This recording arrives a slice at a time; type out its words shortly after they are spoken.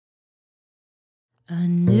I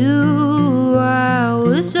knew I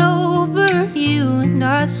was over you, and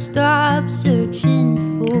I stopped searching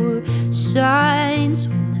for signs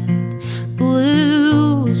when that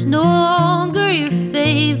blue was no longer your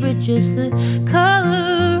favorite, just the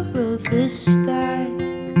color of the sky.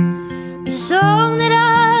 The song that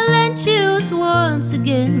I lent you was once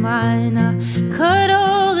again mine. I cut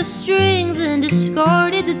all the strings and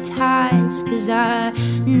discarded the ties, 'cause I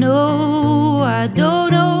know I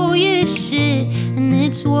don't owe you shit, and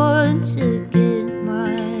it's once again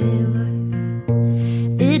my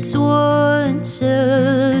life. It's once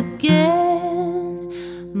again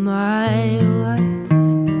my life.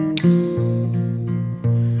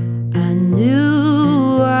 I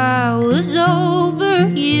knew I was over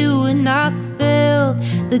you, and I felt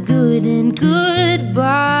the good and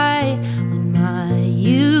goodbye when my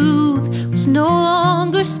youth was no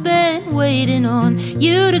longer spent waiting on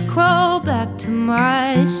you to crawl back to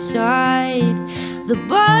my side. The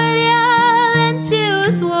body I lent you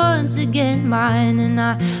is once again mine, and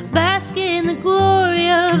I bask in the glory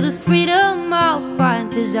of the freedom I'll find,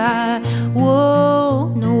 'cause I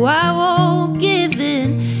won't, no I won't give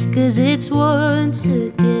in, 'cause it's once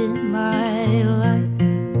again my life.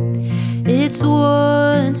 It's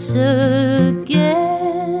once again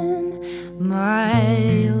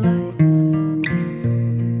my life.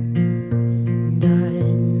 And I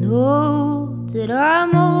know that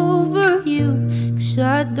I'm over you, 'cause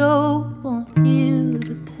I don't want you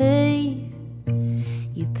to pay.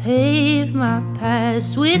 You paved my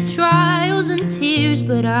past with trials and tears,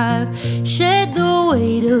 but I've shed the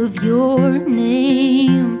weight of your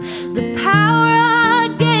name. The power I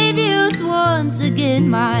gave you is once again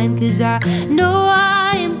mine, 'cause I know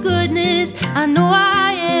I am goodness, I know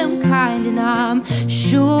I am kind, and I'm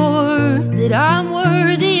sure that I'm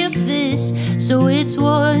worthy of this. So it's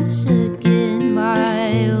once again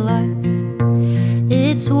my life.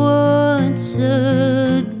 It's once again